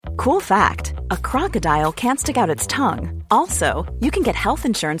Cool fact, a crocodile can't stick out its tongue. Also, you can get health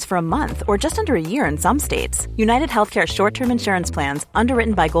insurance for a month or just under a year in some states. United Healthcare short-term insurance plans,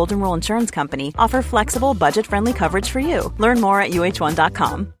 underwritten by Golden Rule Insurance Company, offer flexible, budget-friendly coverage for you. Learn more at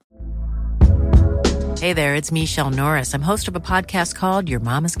uh1.com. Hey there, it's Michelle Norris. I'm host of a podcast called Your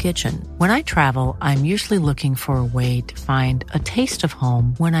Mama's Kitchen. When I travel, I'm usually looking for a way to find a taste of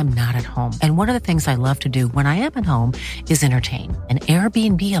home when I'm not at home. And one of the things I love to do when I am at home is entertain. And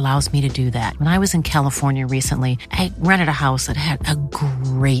Airbnb allows me to do that. When I was in California recently, I rented a house that had a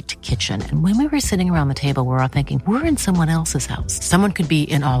great kitchen. And when we were sitting around the table, we were all thinking, we're in someone else's house. Someone could be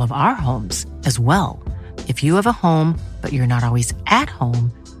in all of our homes as well. If you have a home, but you're not always at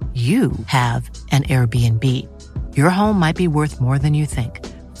home, you have an Airbnb. Your home might be worth more than you think.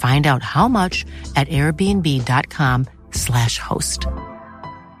 Find out how much at airbnb.com/host.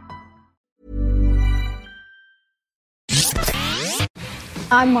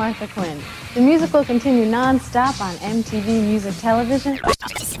 I'm Martha Quinn. The music will continue non-stop on MTV Music Television.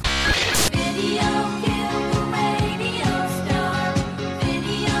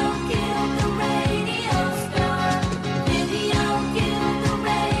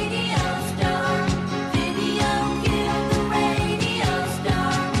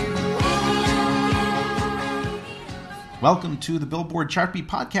 Welcome to the Billboard Chart Beat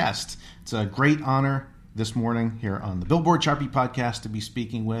Podcast. It's a great honor this morning here on the Billboard Chart Beat Podcast to be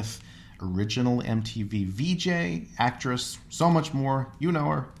speaking with original MTV VJ, actress, so much more. You know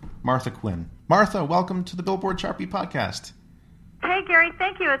her, Martha Quinn. Martha, welcome to the Billboard Chart Beat Podcast. Hey, Gary,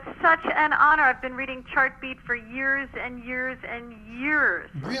 thank you. It's such an honor. I've been reading Chart Beat for years and years and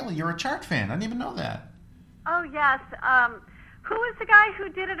years. Really? You're a chart fan? I didn't even know that. Oh, yes. Who was the guy who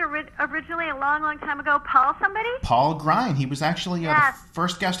did it originally a long, long time ago? Paul somebody? Paul Grine. He was actually the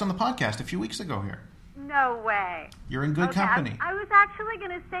first guest on the podcast a few weeks ago here. No way. You're in good company. I was actually going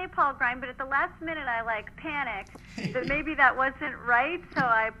to say Paul Grine, but at the last minute I panicked that maybe that wasn't right, so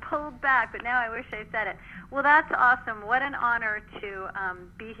I pulled back, but now I wish I said it. Well, that's awesome. What an honor to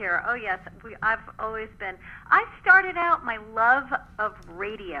be here. Oh, yes, I've always been. I started out, my love of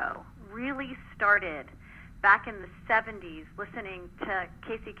radio really started back in the 70s listening to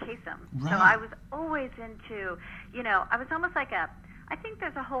Casey Kasem. Right. So I was always into, I was almost like I think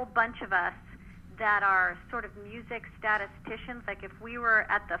there's a whole bunch of us that are sort of music statisticians. Like if we were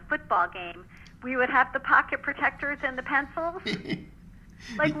at the football game, we would have the pocket protectors and the pencils.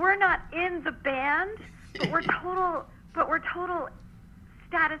 Like we're not in the band, but we're total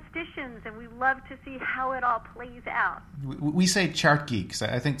statisticians, and we love to see how it all plays out. We say chart geeks.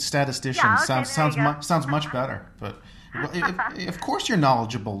 I think statistician sounds much better. But of course you're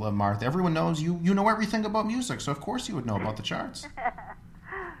knowledgeable, Martha. Everyone knows you know everything about music, so of course you would know about the charts.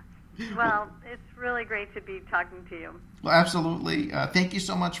 Well, it's really great to be talking to you. Well, absolutely. Thank you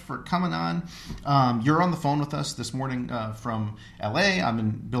so much for coming on. You're on the phone with us this morning from L.A. I'm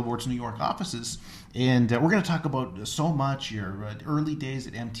in Billboard's New York offices, and we're going to talk about so much, your early days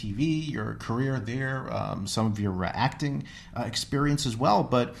at MTV, your career there, some of your acting experience as well.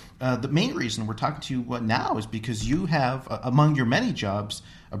 But the main reason we're talking to you now is because you have, among your many jobs,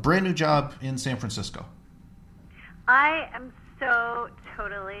 a brand new job in San Francisco. I am so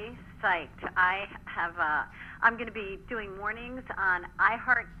totally psyched. I'm going to be doing mornings on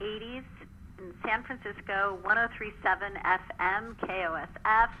iHeart 80s in San Francisco, 103.7 FM,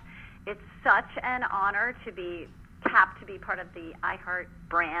 KOSF. It's such an honor to be tapped to be part of the iHeart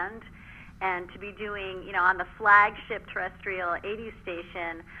brand and to be doing, on the flagship terrestrial 80s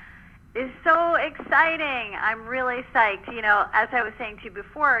station is so exciting. I'm really psyched. As I was saying to you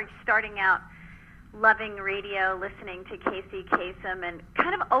before, starting out loving radio, listening to Casey Kasem, and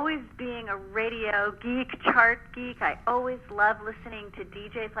kind of always being a radio geek, chart geek. I always love listening to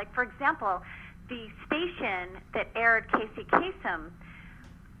DJs. Like, for example, the station that aired Casey Kasem,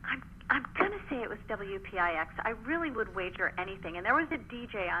 I'm going to say it was WPIX. I really would wager anything. And there was a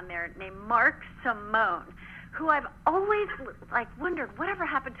DJ on there named Mark Simone, who I've always wondered whatever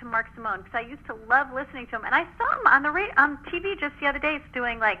happened to Mark Simone, because I used to love listening to him. And I saw him on TV just the other day. It's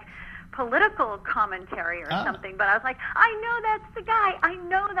doing political commentary or something, but I was like, I know that's the guy. I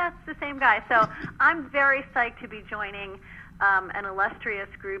know that's the same guy. So I'm very psyched to be joining an illustrious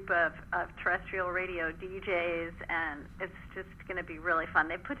group of terrestrial radio DJs, and it's just going to be really fun.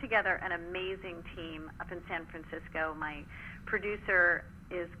 They put together an amazing team up in San Francisco. My producer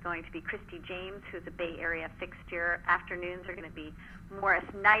is going to be Christy James, who's a Bay Area fixture. Afternoons are going to be Morris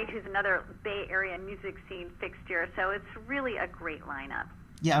Knight, who's another Bay Area music scene fixture. So it's really a great lineup.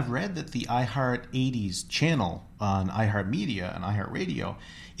 Yeah, I've read that the iHeart 80s channel on iHeartMedia and iHeartRadio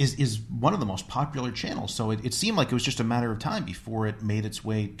is one of the most popular channels. So it seemed like it was just a matter of time before it made its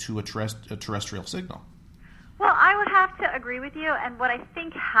way to a terrestrial signal. Well, I would have to agree with you. And what I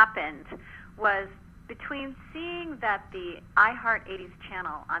think happened was between seeing that the iHeart 80s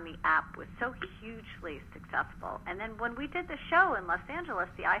channel on the app was so hugely successful, and then when we did the show in Los Angeles,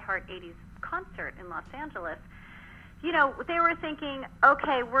 the iHeart 80s concert in Los Angeles, you know, they were thinking,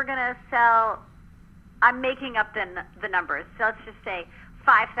 okay, we're going to sell, I'm making up the numbers, so let's just say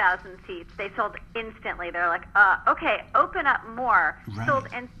 5,000 seats. They sold instantly. They're like, okay, open up more. Right. Sold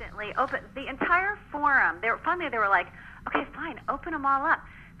instantly. Open the entire forum. They were like, okay, fine, open them all up.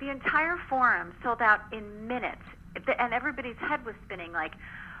 The entire forum sold out in minutes, and everybody's head was spinning like,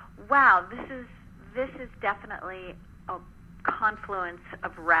 wow, this is definitely a confluence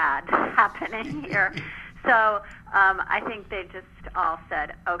of rad happening here. So I think they just all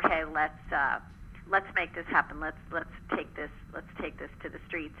said, okay, let's make this happen. Let's take this to the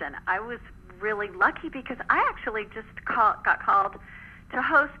streets. And I was really lucky because I actually just got called to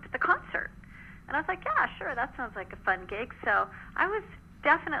host the concert, and I was like, yeah, sure, that sounds like a fun gig. So I was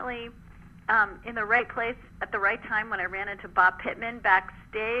definitely in the right place at the right time when I ran into Bob Pittman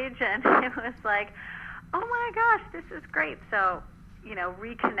backstage, and it was like, oh my gosh, this is great. So, you know,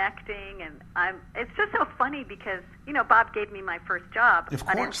 reconnecting, and it's just so funny because, you know, Bob gave me my first job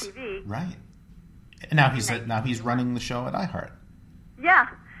on MTV. Right. And now he's running the show at iHeart. Yeah.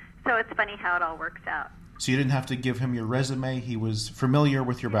 So it's funny how it all works out. So you didn't have to give him your resume. He was familiar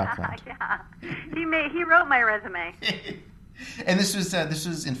with your background. Yeah. He wrote my resume. And this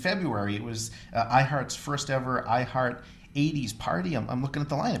was in February. It was iHeart's first ever iHeart 80s party. I'm looking at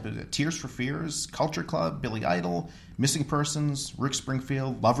the lineup. It was Tears for Fears, Culture Club, Billy Idol, Missing Persons, Rick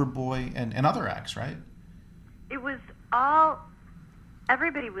Springfield, Loverboy, and other acts, right? It was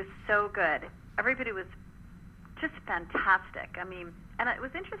everybody was so good. Everybody was just fantastic. I mean, and it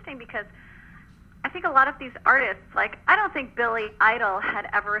was interesting because I think a lot of these artists, like, I don't think Billy Idol had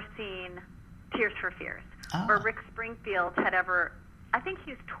ever seen Tears for Fears. Or Rick Springfield had ever, I think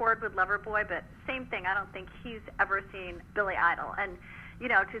he's toured with Loverboy, but same thing, I don't think he's ever seen Billy Idol. And, you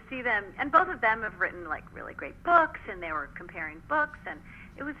know, to see them, and both of them have written, like, really great books, and they were comparing books, and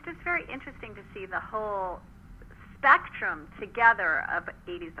it was just very interesting to see the whole spectrum together of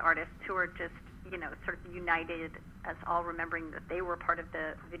 80s artists who are just, you know, sort of united as all remembering that they were part of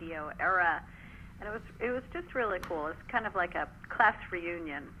the video era. And it was just really cool. It was kind of like a class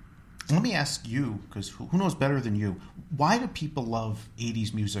reunion. Let me ask you, because who knows better than you, why do people love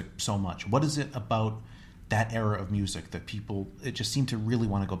 80s music so much? What is it about that era of music that people just seem to really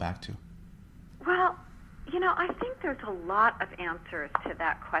want to go back to? Well, you know, I think there's a lot of answers to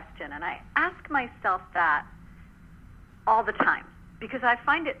that question, and I ask myself that all the time because I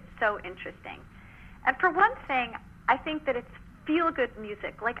find it so interesting. And for one thing, I think that it's feel-good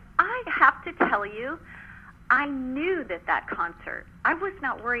music. Like, I have to tell you, I knew that concert, I was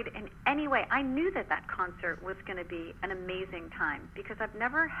not worried in any way. I knew that concert was going to be an amazing time because I've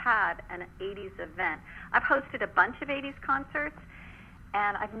never had an 80s event. I've hosted a bunch of 80s concerts,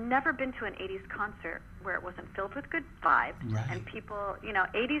 and I've never been to an 80s concert where it wasn't filled with good vibes. Right. And people, you know,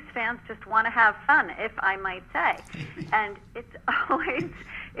 80s fans just want to have fun, if I might say. And it's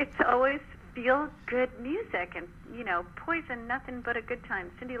always feel-good music, and, you know, Poison, Nothing But a Good Time,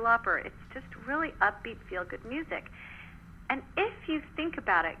 Cyndi Lauper, it's just really upbeat, feel-good music. And if you think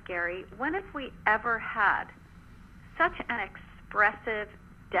about it, Gary, when have we ever had such an expressive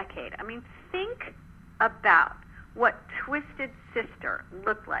decade? I mean, think about what Twisted Sister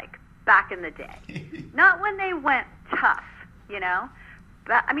looked like back in the day. Not when they went tough, you know?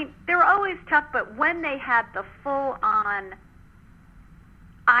 But, I mean, they were always tough, but when they had the full-on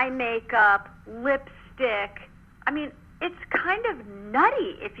eye makeup, lipstick. I mean, it's kind of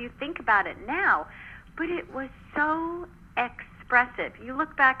nutty if you think about it now, but it was so expressive. You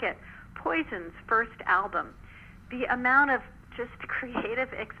look back at Poison's first album, the amount of just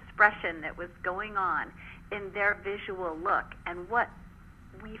creative expression that was going on in their visual look, and what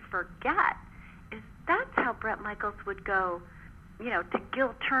we forget is that's how Bret Michaels would go, you know, to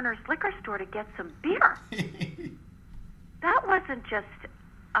Gil Turner's liquor store to get some beer. That wasn't just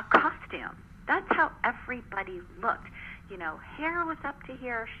a costume. That's how everybody looked. You know, hair was up to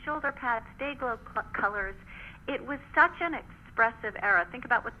here, shoulder pads, day glow colors. It was such an expressive era. Think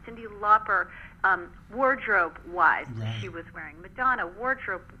about what Cyndi Lauper, wardrobe-wise, right, she was wearing. Madonna,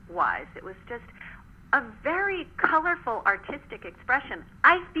 wardrobe-wise. It was just a very colorful artistic expression.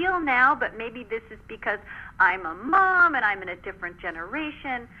 I feel now, but maybe this is because I'm a mom and I'm in a different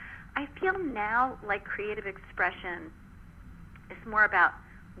generation, I feel now like creative expression is more about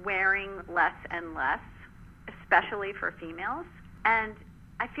wearing less and less, especially for females. And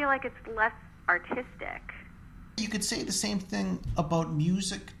I feel like it's less artistic. You could say the same thing about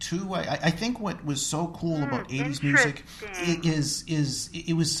music too. I think what was so cool about 80s music is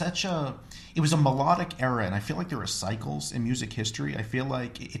it was a melodic era, and I feel like there are cycles in music history. I feel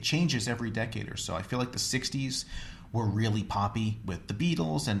like it changes every decade or so. I feel like the 60s were really poppy with the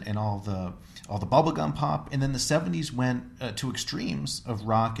Beatles and all the bubblegum pop, and then the 70s went to extremes of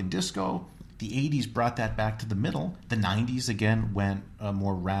rock and disco. The 80s brought that back to the middle. The 90s again went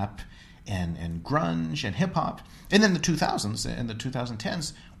more rap and grunge and hip-hop. And then the 2000s and the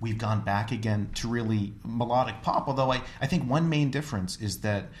 2010s, we've gone back again to really melodic pop, although I think one main difference is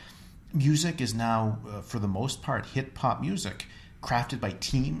that music is now, for the most part, hit pop music, crafted by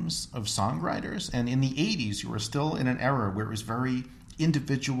teams of songwriters. And in the 80s, you were still in an era where it was very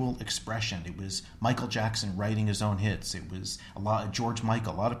individual expression. It was Michael Jackson writing his own hits. It was a lot of George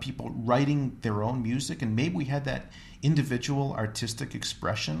Michael, a lot of people writing their own music, and maybe we had that individual artistic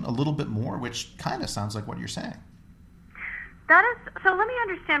expression a little bit more, which kind of sounds like what you're saying. So let me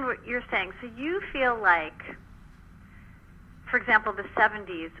understand what you're saying. So you feel like, for example, the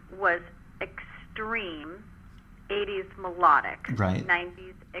 70s was extreme, 80s melodic, right.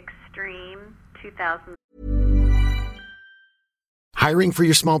 90s extreme, 2000s. Hiring for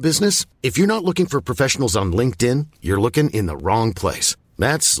your small business? If you're not looking for professionals on LinkedIn, you're looking in the wrong place.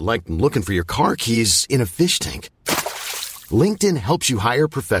 That's like looking for your car keys in a fish tank. LinkedIn helps you hire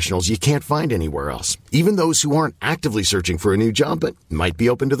professionals you can't find anywhere else, even those who aren't actively searching for a new job but might be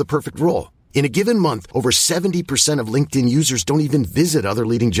open to the perfect role. In a given month, over 70% of LinkedIn users don't even visit other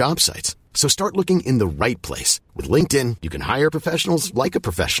leading job sites. So start looking in the right place. With LinkedIn, you can hire professionals like a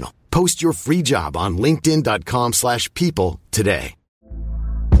professional. Post your free job on linkedin.com/people today.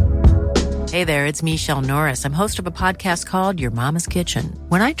 Hey there, it's Michelle Norris. I'm host of a podcast called Your Mama's Kitchen.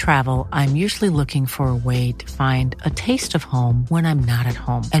 When I travel, I'm usually looking for a way to find a taste of home when I'm not at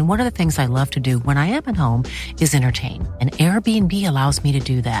home. And one of the things I love to do when I am at home is entertain. And Airbnb allows me to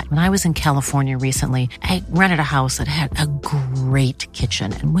do that. When I was in California recently, I rented a house that had a great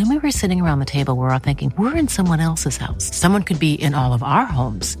kitchen. And when we were sitting around the table, we were all thinking, we're in someone else's house. Someone could be in all of our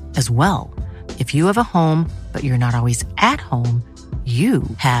homes as well. If you have a home, but you're not always at home, you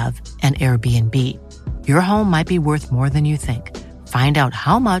have an Airbnb. Your home might be worth more than you think. Find out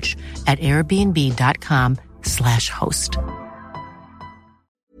how much at airbnb.com/host.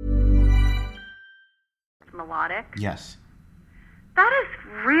 Melodic. Yes. That is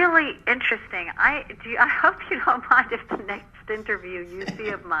really interesting. I hope you don't mind if the next interview you see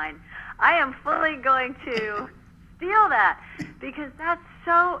of mine, I am fully going to steal that, because that's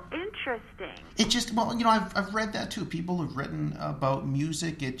so interesting. It just, well, you know, I've read that too. People have written about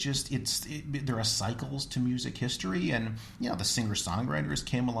music. There are cycles to music history, and you know, the singer-songwriters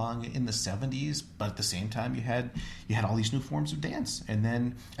came along in the 70s, but at the same time, you had all these new forms of dance. And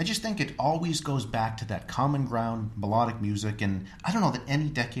then I just think it always goes back to that common ground, melodic music, and I don't know that any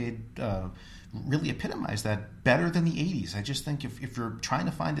decade really epitomized that better than the 80s. I just think if you're trying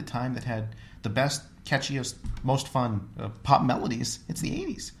to find a time that had the best, catchiest, most fun pop melodies, it's the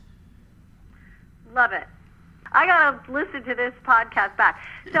 80s. Love it. I got to listen to this podcast back.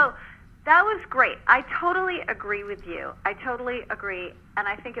 So that was great. I totally agree with you. I totally agree. And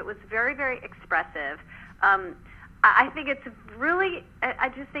I think it was very, very expressive. I think it's really, I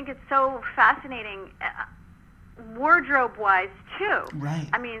just think it's so fascinating, wardrobe-wise, too. Right.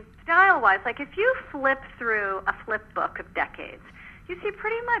 I mean, style-wise, like if you flip through a flip book of decades, you see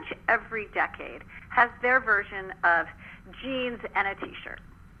pretty much every decade has their version of jeans and a T-shirt,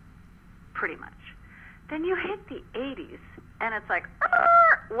 pretty much. Then you hit the 80s, and it's like,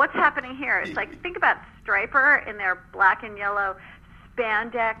 what's happening here? It's like, think about Stryper in their black and yellow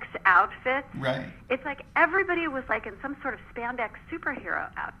spandex outfits. Right. It's like everybody was like in some sort of spandex superhero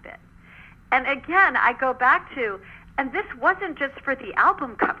outfit. And again, I go back to, and this wasn't just for the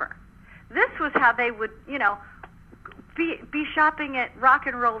album cover. This was how they would, you know, be shopping at Rock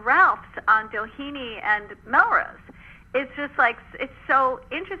and Roll Ralph's on Doheny and Melrose. It's just like, it's so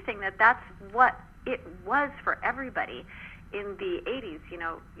interesting that that's what it was for everybody in the 80s. You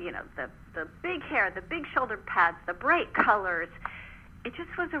know, the big hair, the big shoulder pads, the bright colors. It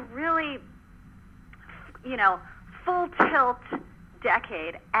just was a really, you know, full tilt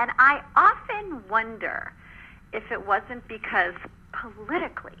decade. And I often wonder if it wasn't because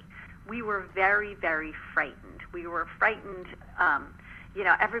politically we were very, very frightened. We were frightened, you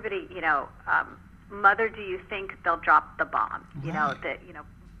know, everybody, you know, mother, do you think they'll drop the bomb? You know, that, you know,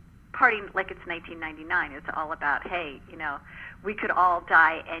 partying like it's 1999 is all about, hey, you know, we could all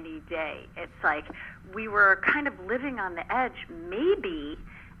die any day. It's like we were kind of living on the edge, maybe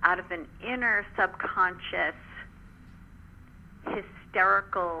out of an inner subconscious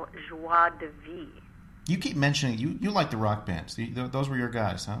hysterical joie de vivre. You keep mentioning you like the rock bands. Those were your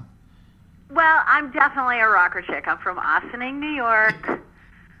guys, huh? Well, I'm definitely a rocker chick. I'm from Ossining, New York.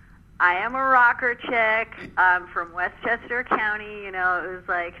 I am a rocker chick. I'm from Westchester County. It was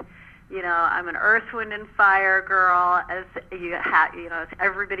like, I'm an Earth, Wind, and Fire girl, as as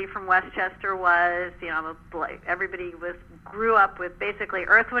everybody from Westchester was. Everybody grew up with basically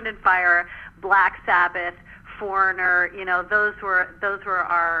Earth, Wind, and Fire, Black Sabbath, Foreigner. Those were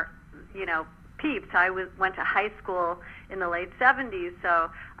our, peeps. I went to high school in the late 70s,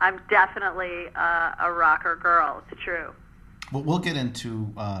 so I'm definitely a rocker girl. It's true. Well, we'll get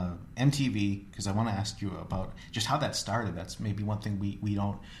into MTV because I want to ask you about just how that started. That's maybe one thing we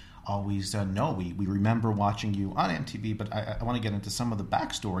don't always know. We remember watching you on MTV, but I want to get into some of the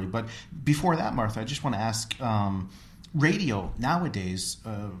backstory. But before that, Martha, I just want to ask, radio nowadays,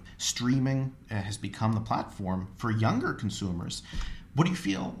 streaming has become the platform for younger consumers. What do you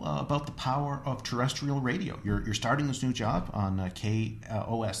feel about the power of terrestrial radio? You're starting this new job on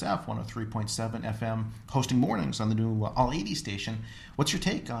KOSF 103.7 FM, hosting mornings on the new All 80 station. What's your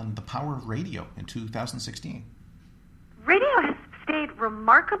take on the power of radio in 2016? Radio has stayed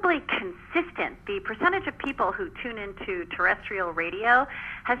remarkably consistent. The percentage of people who tune into terrestrial radio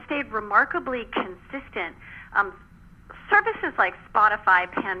has stayed remarkably consistent. Services like Spotify,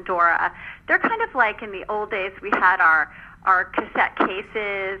 Pandora, they're kind of like in the old days we had our cassette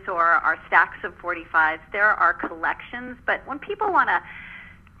cases or our stacks of 45s. There are collections, but when people want to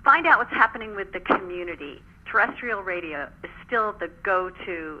find out what's happening with the community, terrestrial radio is still the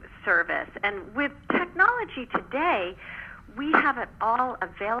go-to service. And with technology today, we have it all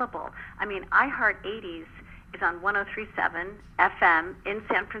available. I mean, iHeart 80s is on 103.7 FM in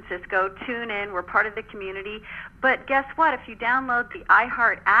San Francisco. Tune in. We're part of the community. But guess what? If you download the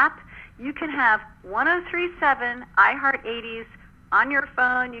iHeart app, you can have 103.7 iHeart 80s on your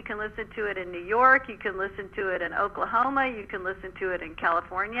phone. You can listen to it in New York. You can listen to it in Oklahoma. You can listen to it in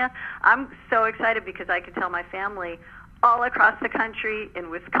California. I'm so excited because I can tell my family all across the country, in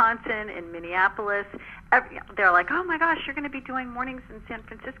Wisconsin, in Minneapolis. They're like, oh, my gosh, you're going to be doing mornings in San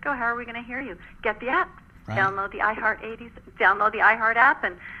Francisco. How are we going to hear you? Get the app. Right. Download the iHeart 80s. Download the iHeart app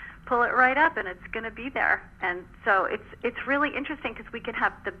and pull it right up, and it's going to be there. And so it's really interesting because we can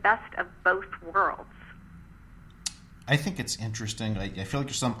have the best of both worlds. I think it's interesting. I feel like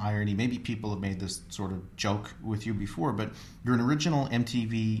there's some irony. Maybe people have made this sort of joke with you before, but you're an original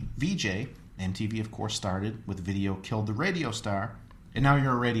MTV VJ. MTV, of course, started with Video Killed the Radio Star, and now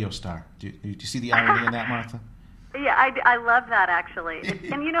you're a radio star. Do you see the irony in that, Martha? Yeah, I love that, actually.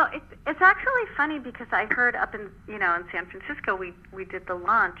 And it's actually funny because I heard up in in San Francisco we did the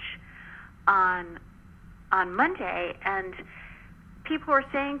launch on Monday, and people were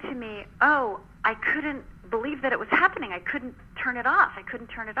saying to me, "Oh, I couldn't believe that it was happening. I couldn't turn it off.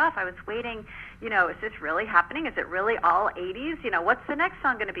 I was waiting. Is this really happening? Is it really all 80s? What's the next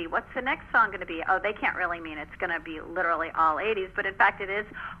song going to be? Oh, they can't really mean it's going to be literally all 80s, but in fact it is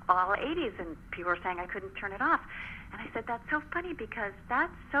all 80s." And people were saying I couldn't turn it off. And I said, that's so funny because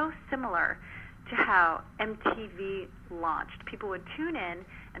that's so similar to how MTV launched. People would tune in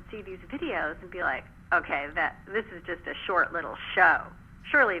and see these videos and be like, okay, this is just a short little show.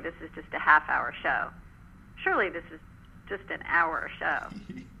 Surely this is just a half-hour show. Surely this is just an hour show.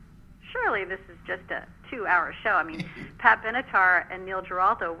 Surely this is just a 2-hour show. I mean, Pat Benatar and Neil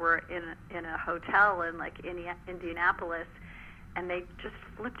Giraldo were in a hotel in Indianapolis, and they just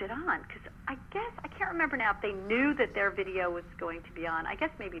flipped it on because I can't remember now if they knew that their video was going to be on. I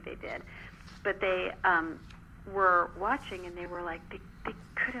guess maybe they did, but they were watching and they were like they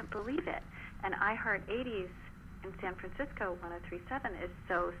couldn't believe it. And iHeart 80s in San Francisco 103.7 is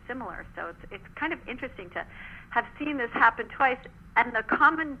so similar. So it's kind of interesting to have seen this happen twice. And the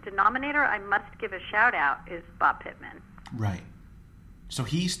common denominator, I must give a shout out, is Bob Pittman. Right. So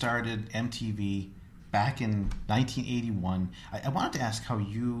he started MTV back in 1981. I wanted to ask how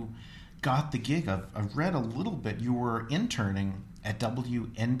you got the gig. I've read a little bit. You were interning at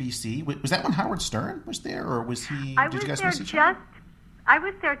WNBC. Was that when Howard Stern was there, or was he? Did you guys miss each other? I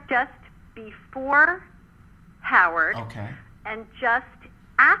was there just before Howard, okay, and just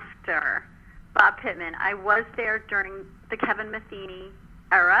after Bob Pittman. I was there during the Kevin Metheny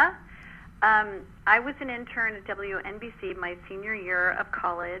era. I was an intern at WNBC my senior year of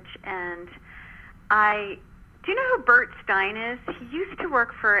college, and do you know who Bert Stein is? He used to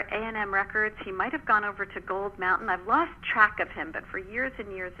work for A&M Records. He might have gone over to Gold Mountain. I've lost track of him, but for years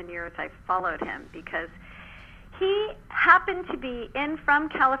and years and years I followed him because he happened to be in from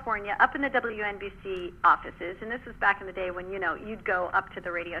California up in the WNBC offices, and this was back in the day when, you'd go up to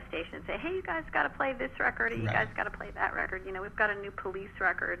the radio station and say, hey, you guys got to play this record, or you guys got to play that record. We've got a new Police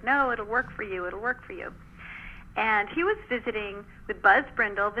record. No, it'll work for you. It'll work for you. And he was visiting with Buzz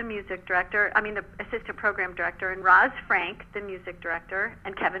Brindle, the the assistant program director, and Roz Frank, the music director,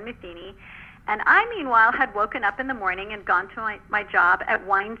 and Kevin Metheny. And I, meanwhile, had woken up in the morning and gone to my job at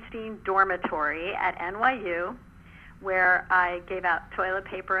Weinstein Dormitory at NYU, where I gave out toilet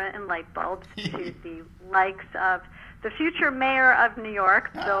paper and light bulbs to the likes of the future mayor of New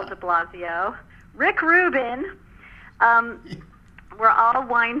York, Bill de Blasio, Rick Rubin. We're all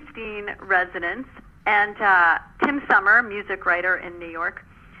Weinstein residents, and Tim Summer, music writer in New York.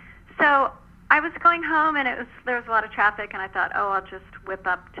 So I was going home, and there was a lot of traffic, and I thought, I'll just whip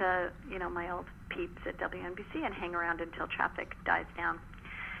up to my old peeps at WNBC and hang around until traffic dies down.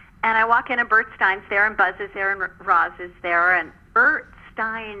 And I walk in, and Bert Stein's there, and Buzz is there, and Roz is there, and Bert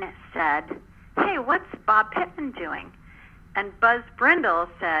Stein said, hey, what's Bob Pittman doing? And Buzz Brindle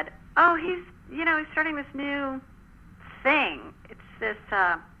said, he's starting this new thing. It's this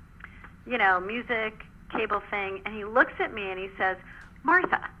music cable thing. And he looks at me and he says,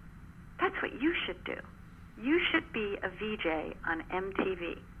 Martha, that's what you should do. You should be a VJ on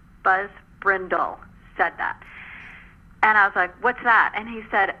MTV. Buzz Brindle said that. And I was like, what's that? And he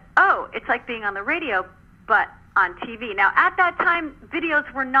said, it's like being on the radio, but on TV. Now, at that time, videos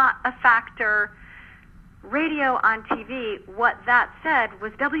were not a factor. Radio on TV, what that said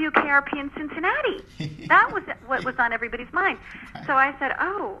was WKRP in Cincinnati. That was what was on everybody's mind. So I said,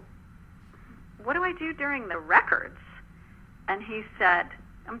 what do I do during the records? And he said,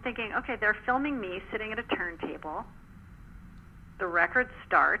 I'm thinking, okay, they're filming me sitting at a turntable. The record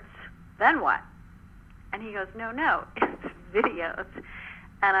starts. Then what? And he goes, no, it's videos.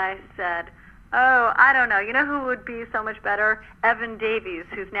 And I said, I don't know. You know who would be so much better? Evan Davies,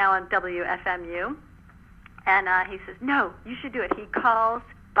 who's now on WFMU. And he says, no, you should do it. He calls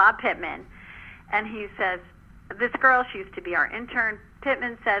Bob Pittman, and he says, this girl, she used to be our intern.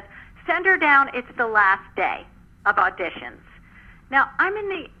 Pittman says, send her down. It's the last day of auditions. Now, I'm in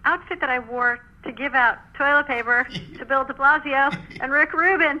the outfit that I wore to give out toilet paper to Bill de Blasio and Rick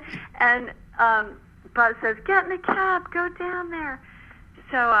Rubin. And Buzz says, get in the cab, go down there.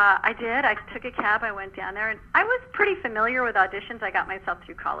 So I did. I took a cab. I went down there. And I was pretty familiar with auditions. I got myself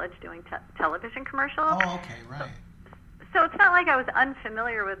through college doing television commercials. Oh, okay, right. So it's not like I was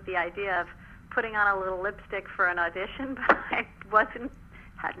unfamiliar with the idea of putting on a little lipstick for an audition, but I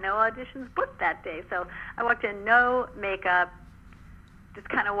had no auditions booked that day. So I walked in, no makeup, just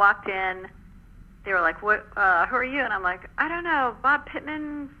kind of walked in. They were like, "What? Who are you?" And I'm like, "I don't know. Bob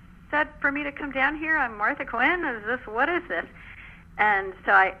Pittman said for me to come down here. I'm Martha Quinn. What is this?" And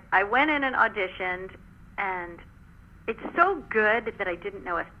so I went in and auditioned, and it's so good that I didn't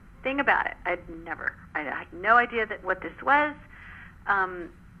know a thing about it. I had no idea what this was,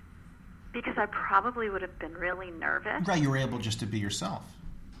 because I probably would have been really nervous. Right, you were able just to be yourself.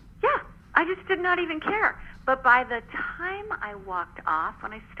 Yeah, I just did not even care. But by the time I walked off,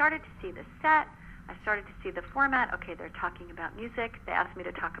 when I started to see the set, I started to see the format. Okay, they're talking about music. They asked me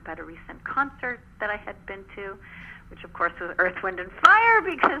to talk about a recent concert that I had been to, which of course was Earth, Wind, and Fire,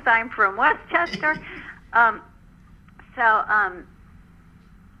 because I'm from Westchester.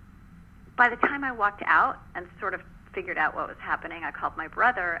 By the time I walked out and sort of figured out what was happening, I called my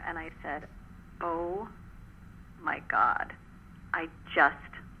brother and I said, "Oh my God, I just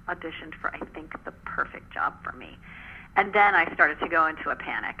auditioned for, I think, the perfect job for me." And then I started to go into a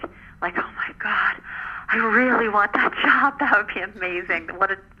panic, like, "Oh my God, I really want that job. That would be amazing.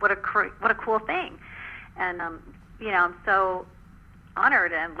 What a cool thing." And I'm so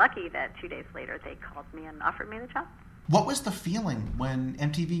honored and lucky that 2 days later they called me and offered me the job. What was the feeling when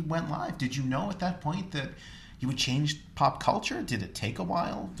MTV went live? Did you know at that point that you would change pop culture? Did it take a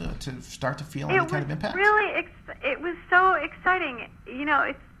while to start to feel any kind of impact? It was so exciting.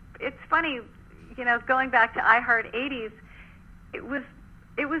 It's funny, going back to iHeart 80s, it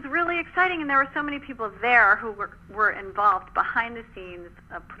was really exciting, and there were so many people there who were involved behind the scenes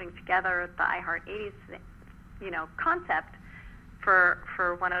of putting together the iHeart 80s, concept for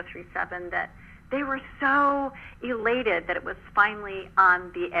 103.7, that they were so elated that it was finally on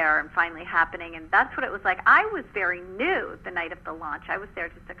the air and finally happening. And that's what it was like. I was very new the night of the launch. I was there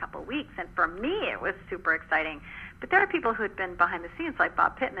just a couple of weeks, and for me it was super exciting. But there are people who had been behind the scenes, like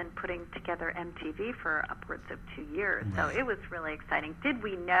Bob Pittman, putting together MTV for upwards of 2 years. Right. So it was really exciting. Did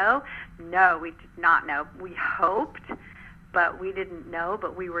we know? No, we did not know. We hoped, but we didn't know.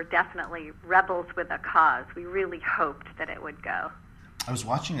 But we were definitely rebels with a cause. We really hoped that it would go. I was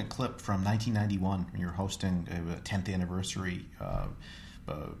watching a clip from 1991 when you were hosting a 10th anniversary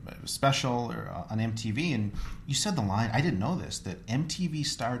special on MTV, and you said the line, I didn't know this, that MTV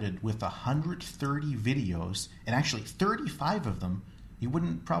started with 130 videos, and actually 35 of them, you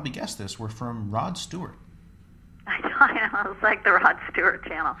wouldn't probably guess this, were from Rod Stewart. I know. It's like the Rod Stewart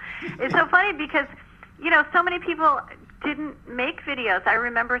channel. It's so funny because, so many people didn't make videos. I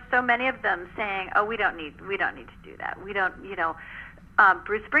remember so many of them saying, "Oh, we don't need to do that. We don't,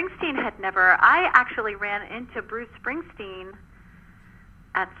 Bruce Springsteen had never." I actually ran into Bruce Springsteen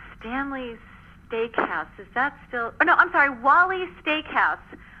at Stanley's Steakhouse. Is that still? Oh no, I'm sorry, Wally's Steakhouse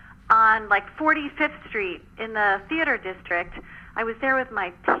on like 45th Street in the theater district. I was there with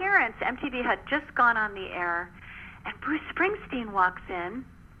my parents. MTV had just gone on the air, and Bruce Springsteen walks in,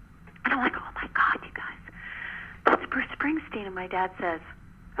 and I'm like, "Oh my God, you guys, that's Bruce Springsteen." And my dad says,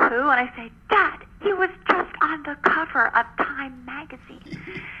 "Who?" And I say, "Dad, he was just on the cover of Time magazine."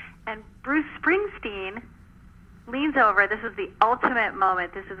 And Bruce Springsteen leans over. This is the ultimate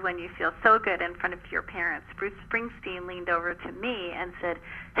moment. This is when you feel so good in front of your parents. Bruce Springsteen leaned over to me and said,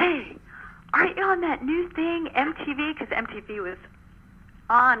 "Hey, aren't you on that new thing, MTV?" Because MTV was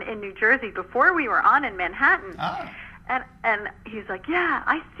on in New Jersey before we were on in Manhattan. Ah. And he's like, "Yeah,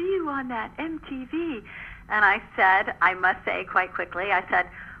 I see you on that MTV." And I said, I must say quite quickly, I said,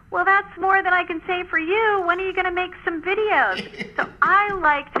 "Well, that's more than I can say for you. When are you going to make some videos?" So I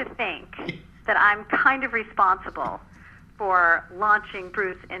like to think that I'm kind of responsible for launching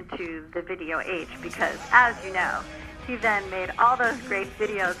Bruce into the video age because, as you know, he then made all those great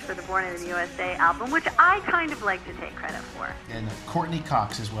videos for the Born in the USA album, which I kind of like to take credit for. And Courtney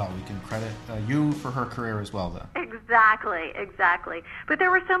Cox as well. We can credit you for her career as well, though. Exactly. But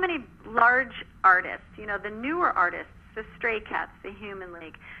there were so many large artists, the newer artists, the Stray Cats, the Human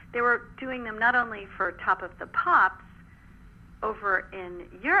League. They were doing them not only for Top of the Pops over in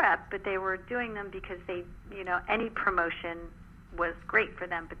Europe, but they were doing them because they, any promotion was great for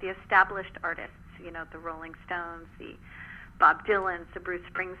them. But the established artists, the Rolling Stones, the Bob Dylans, the Bruce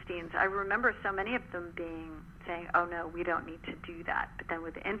Springsteens, I remember so many of them saying, "Oh no, we don't need to do that." But then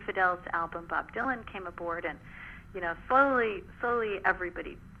with the Infidels album, Bob Dylan came aboard, and slowly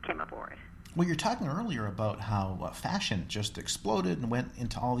everybody came aboard. Well, you're talking earlier about how fashion just exploded and went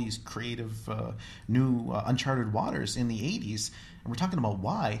into all these creative, new, uncharted waters in the 80s, and we're talking about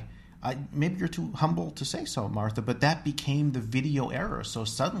why. Maybe you're too humble to say so, Martha, but that became the video era. So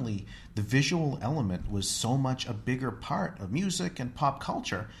suddenly the visual element was so much a bigger part of music and pop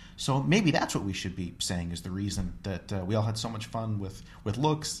culture. So maybe that's what we should be saying is the reason that we all had so much fun with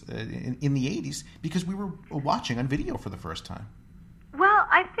looks in the 80s, because we were watching on video for the first time. Well,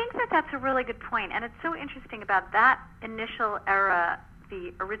 I think that that's a really good point, and it's so interesting about that initial era,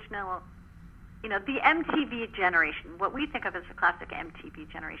 the original, the MTV generation, what we think of as the classic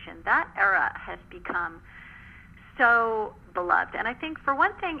MTV generation. That era has become so beloved, and I think for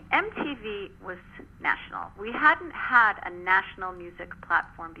one thing, MTV was national. We hadn't had a national music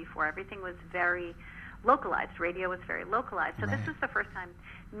platform before. Everything was very localized. Radio was very localized, so This was the first time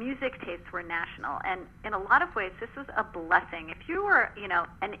music tastes were national, and in a lot of ways, this was a blessing. If you were,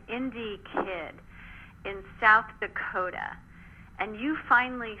 an indie kid in South Dakota, and you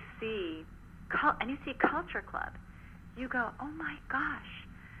finally see Culture Club, you go, "Oh my gosh,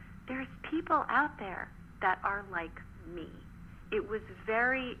 there's people out there that are like me." It was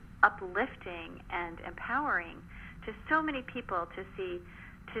very uplifting and empowering to so many people to see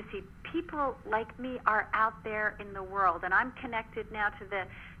people like me are out there in the world, and I'm connected now to the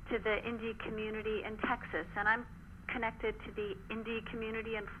indie community in Texas, and I'm connected to the indie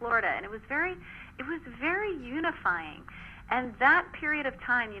community in Florida, and it was very unifying. And that period of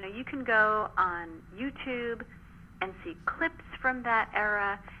time, you can go on YouTube and see clips from that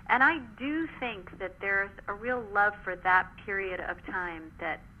era, and I do think that there's a real love for that period of time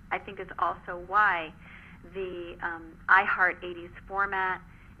that I think is also why the iHeart 80s format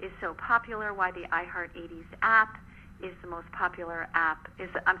is so popular, why the iHeart 80s app is the most popular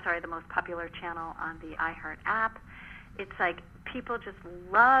the most popular channel on the iHeart app. It's like people just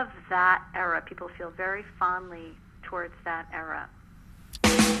love that era. People feel very fondly towards that era.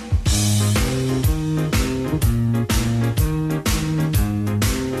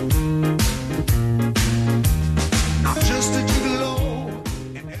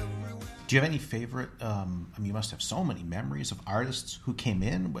 Do you have any favorite, you must have so many memories of artists who came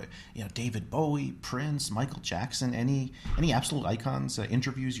in, David Bowie, Prince, Michael Jackson, any absolute icons,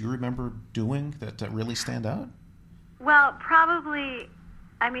 interviews you remember doing that really stand out? Well, probably,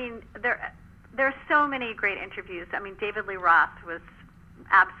 there's so many great interviews. David Lee Roth was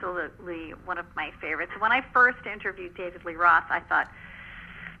absolutely one of my favorites. When I first interviewed David Lee Roth, I thought,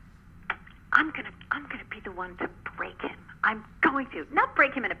 I'm gonna be the one to break him. I'm going to not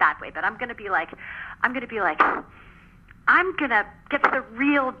break him in a bad way, but I'm gonna be like, I'm gonna get to the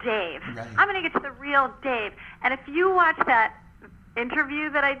real Dave. Right. I'm gonna get to the real Dave. And if you watch that interview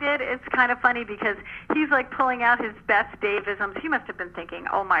that I did, it's kind of funny because he's like pulling out his best Dave-isms. He must have been thinking,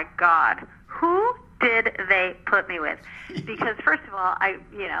 oh my God, who did they put me with? Because first of all, I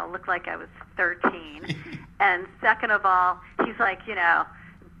looked like I was 13. And second of all, he's like,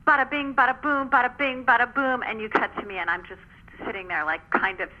 bada bing, bada boom, bada bing, bada boom. And you cut to me and I'm just sitting there like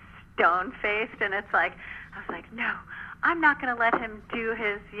kind of stone-faced. And it's like, I was like, no, I'm not going to let him do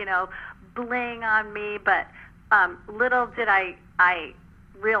his, bling on me. But little did I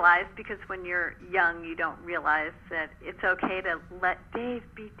realize, because when you're young, you don't realize that it's okay to let Dave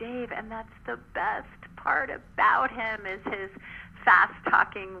be Dave. And that's the best part about him is his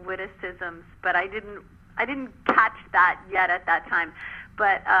fast-talking witticisms. But I didn't catch that yet at that time.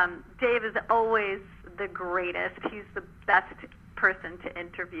 But Dave is always the greatest. He's the best person to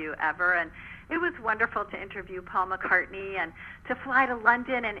interview ever. And it was wonderful to interview Paul McCartney and to fly to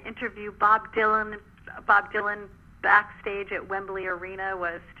London and interview Bob Dylan. Bob Dylan backstage at Wembley Arena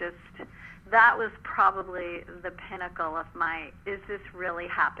was that was probably the pinnacle of my is this really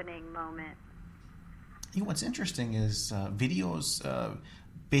happening moment. What's interesting is videos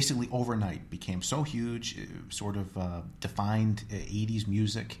basically overnight became so huge, sort of defined 80s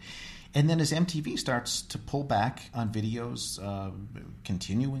music. And then as MTV starts to pull back on videos,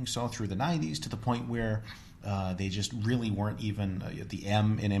 continuing so through the 90s to the point where they just really weren't even, the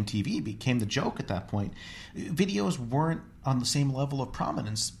M in MTV became the joke at that point. Videos weren't on the same level of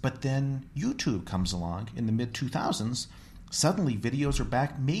prominence, but then YouTube comes along in the mid-2000s. Suddenly videos are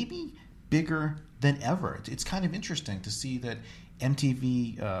back, maybe bigger than ever. It's kind of interesting to see that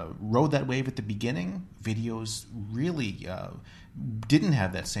MTV rode that wave at the beginning. Videos really didn't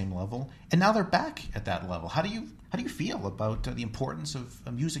have that same level, and now they're back at that level. How do you feel about the importance of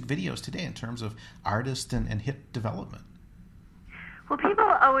music videos today in terms of artist and hit development? Well, people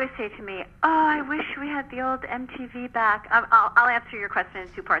always say to me, "Oh, I wish we had the old MTV back." I'll answer your question in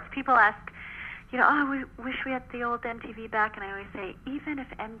two parts. People ask, "Oh, we wish we had the old MTV back," and I always say, even if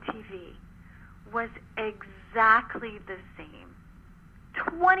MTV was exactly the same,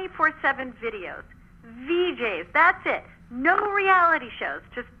 24/7 videos, VJs, that's it. No reality shows,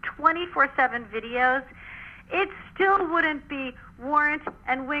 just 24/7 videos. It still wouldn't be Warrant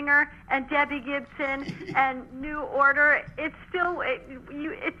and Winger and Debbie Gibson and New Order. It still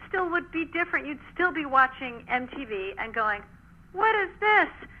would be different. You'd still be watching MTV and going, "What is this?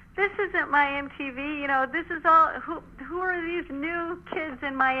 This isn't my MTV. This is all. Who are these new kids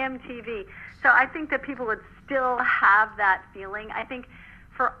in my MTV?" So I think that people would still have that feeling. I think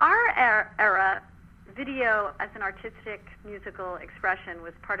for our era, video as an artistic musical expression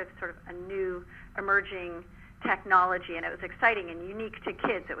was part of sort of a new emerging technology, and it was exciting and unique to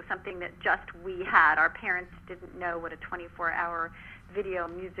kids. It was something that just we had. Our parents didn't know what a 24-hour video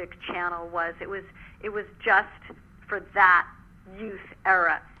music channel was. It was just for that youth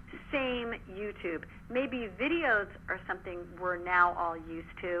era. Same YouTube. Maybe videos are something we're now all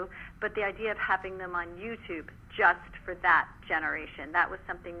used to, but the idea of having them on YouTube just for that generation, that was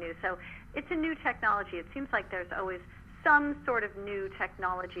something new. So it's a new technology. It seems like there's always some sort of new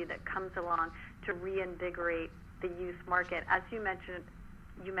technology that comes along to reinvigorate the youth market. As you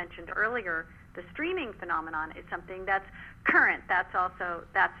mentioned earlier, the streaming phenomenon is something that's current. That's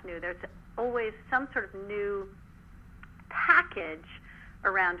new. There's always some sort of new package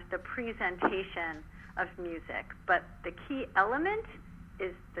around the presentation of music, but the key element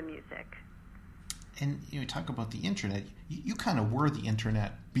is the music. And you talk about the internet. You kind of were the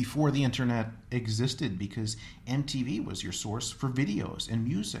internet before the internet existed, because MTV was your source for videos and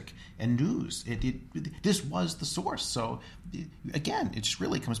music and news. This was the source. So again, it just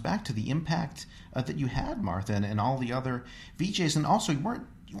really comes back to the impact that you had, Martha, and all the other VJs. And also, you weren't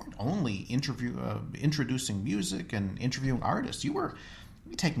only introducing music and interviewing artists. You were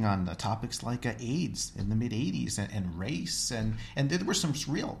taking on topics like AIDS in the mid-'80s and race, and there was some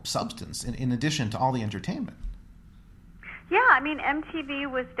real substance in addition to all the entertainment. Yeah, I mean,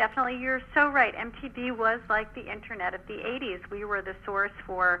 MTV was definitely, you're so right, MTV was like the internet of the 80s. We were the source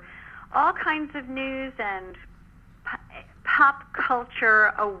for all kinds of news and pop culture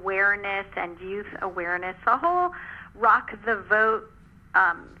awareness and youth awareness. The whole Rock the Vote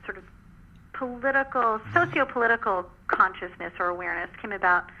sort of socio-political consciousness or awareness came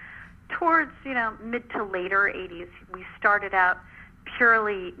about towards, mid to later 80s. We started out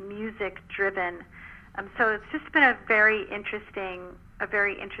purely music-driven. So it's just been a very interesting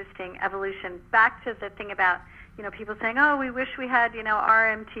evolution. Back to the thing about people saying, oh, we wish we had,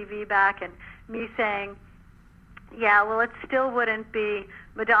 our MTV back, and me saying, yeah, well, it still wouldn't be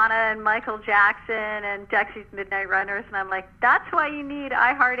Madonna and Michael Jackson and Dexy's Midnight Runners. And I'm like, that's why you need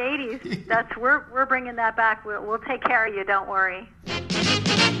iHeart 80s. We're bringing that back. We'll take care of you. Don't worry.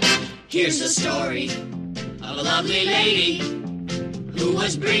 Here's the story of a lovely lady who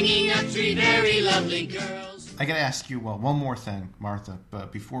was bringing up 3 very lovely girls. I got to ask you one more thing, Martha,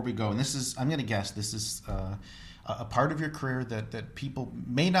 but before we go, and I'm going to guess this is a part of your career that people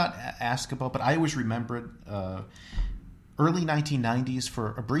may not ask about, but I always remember it. Early 1990s,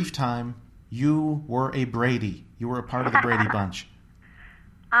 for a brief time, you were a Brady. You were a part of the Brady Bunch.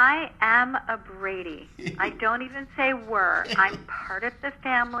 I am a Brady. I don't even say were. I'm part of the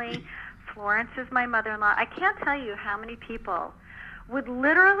family. Florence is my mother-in-law. I can't tell you how many people would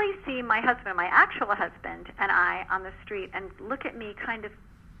literally see my husband, my actual husband, and I on the street and look at me kind of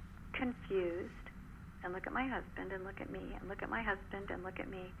confused, and look at my husband and look at me and look at my husband and look at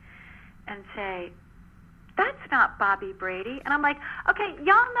me and say, that's not Bobby Brady. And I'm like, okay,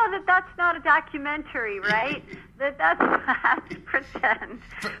 y'all know that's not a documentary, right? that's pretend.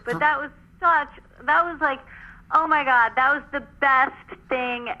 But that was like, oh my God, that was the best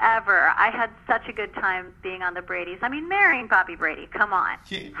thing ever. I had such a good time being on the Bradys. I mean, marrying Bobby Brady, come on.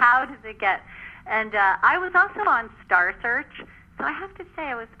 How does it get? And I was also on Star Search. So I have to say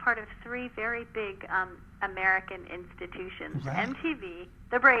I was part of 3 very big American institutions. Right. MTV,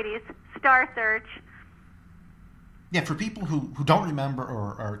 the Bradys, Star Search. Yeah, for people who don't remember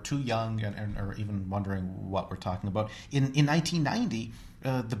or are too young and are even wondering what we're talking about, in 1990,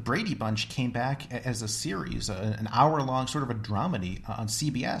 the Brady Bunch came back as a series, an hour-long sort of a dramedy on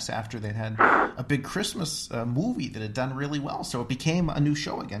CBS after they'd had a big Christmas movie that had done really well. So it became a new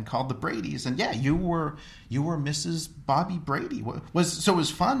show again called The Bradys. And yeah, you were Mrs. Bobby Brady. So it was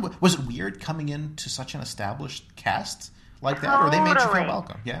fun. Was it weird coming into such an established cast like that, totally. Or they made you feel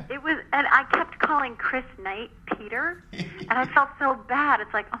welcome? Yeah, it was, and I kept calling Chris Knight Peter, and I felt so bad.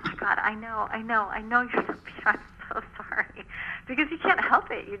 It's like, oh my God, I know you're the Peter. I'm so sorry, because you can't help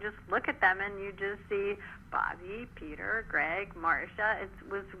it. You just look at them and you just see Bobby, Peter, Greg, Marcia. It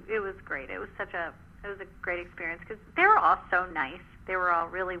was great. It was a great experience because they were all so nice. They were all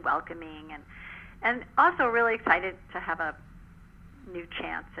really welcoming and also really excited to have a new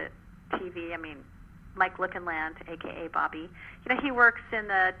chance at TV. I mean, Mike Lookenland, a.k.a. Bobby, he works in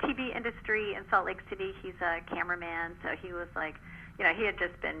the TV industry in Salt Lake City. He's a cameraman, so he was like, he had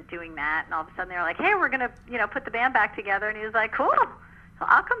just been doing that, and all of a sudden they were like, hey, we're going to, put the band back together, and he was like, cool, so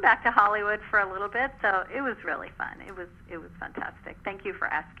I'll come back to Hollywood for a little bit. So it was really fun. It was fantastic. Thank you for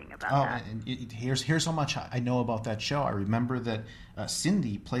asking about that. And here's how much I know about that show. I remember that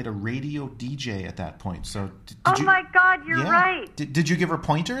Cindy played a radio DJ at that point. So my God, you're right. Did you give her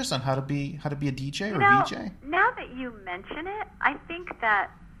pointers on how to be a DJ or VJ? Now that you mention it, I think that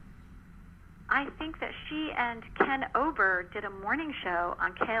she and Ken Ober did a morning show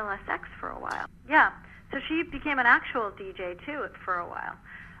on KLSX for a while. Yeah. So she became an actual DJ, too, for a while.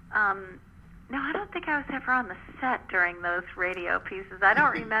 No, I don't think I was ever on the set during those radio pieces. I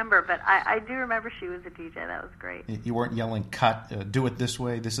don't remember, but I do remember she was a DJ. That was great. You weren't yelling, cut, do it this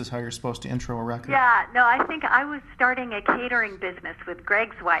way, this is how you're supposed to intro a record? Yeah, no, I think I was starting a catering business with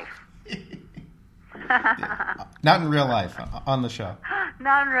Greg's wife. Yeah. Not in real life, on the show.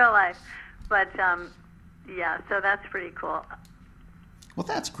 Not in real life. But, yeah, so that's pretty cool. Well,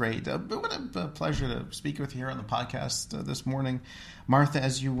 that's great. What a pleasure to speak with you here on the podcast this morning, Martha.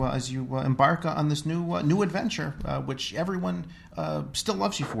 As you embark on this new adventure, which everyone still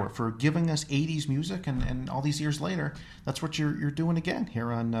loves you for giving us 80s music, and all these years later, that's what you're doing again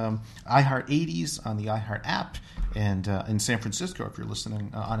here on iHeart 80s on the iHeart app, and in San Francisco, if you're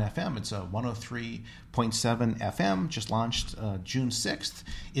listening on FM, it's 103.7 FM. Just launched June 6th.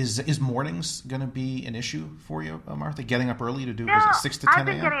 Is mornings going to be an issue for you, Martha? Getting up early to do 6 to 10 a.m.? I've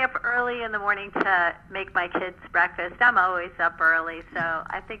been getting up early in the morning to make my kids breakfast. I'm always up early, so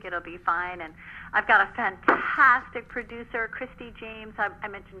I think it'll be fine. And I've got a fantastic producer, Christy James. I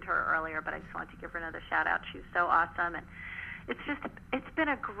mentioned her earlier, but I just wanted to give her another shout out. She's so awesome, and it's been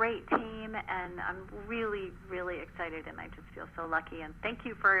a great team, and I'm really, really excited, and I just feel so lucky. And thank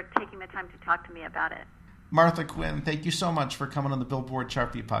you for taking the time to talk to me about it. Martha Quinn, thank you so much for coming on the Billboard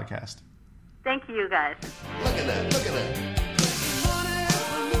Chart Beat podcast. Thank you, guys. Look at that, look at that.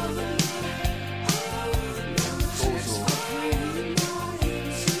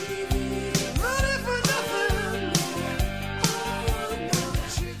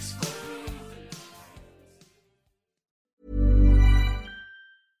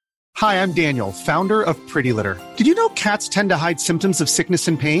 Hi, I'm Daniel, founder of Pretty Litter. Did you know cats tend to hide symptoms of sickness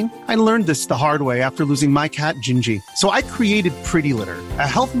and pain? I learned this the hard way after losing my cat, Gingy. So I created Pretty Litter, a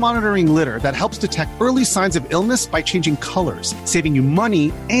health monitoring litter that helps detect early signs of illness by changing colors, saving you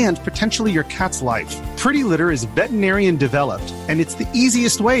money and potentially your cat's life. Pretty Litter is veterinarian developed, and it's the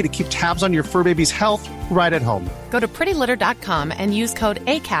easiest way to keep tabs on your fur baby's health right at home. Go to prettylitter.com and use code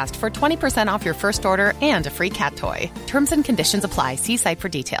ACAST for 20% off your first order and a free cat toy. Terms and conditions apply. See site for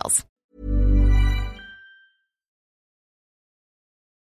details.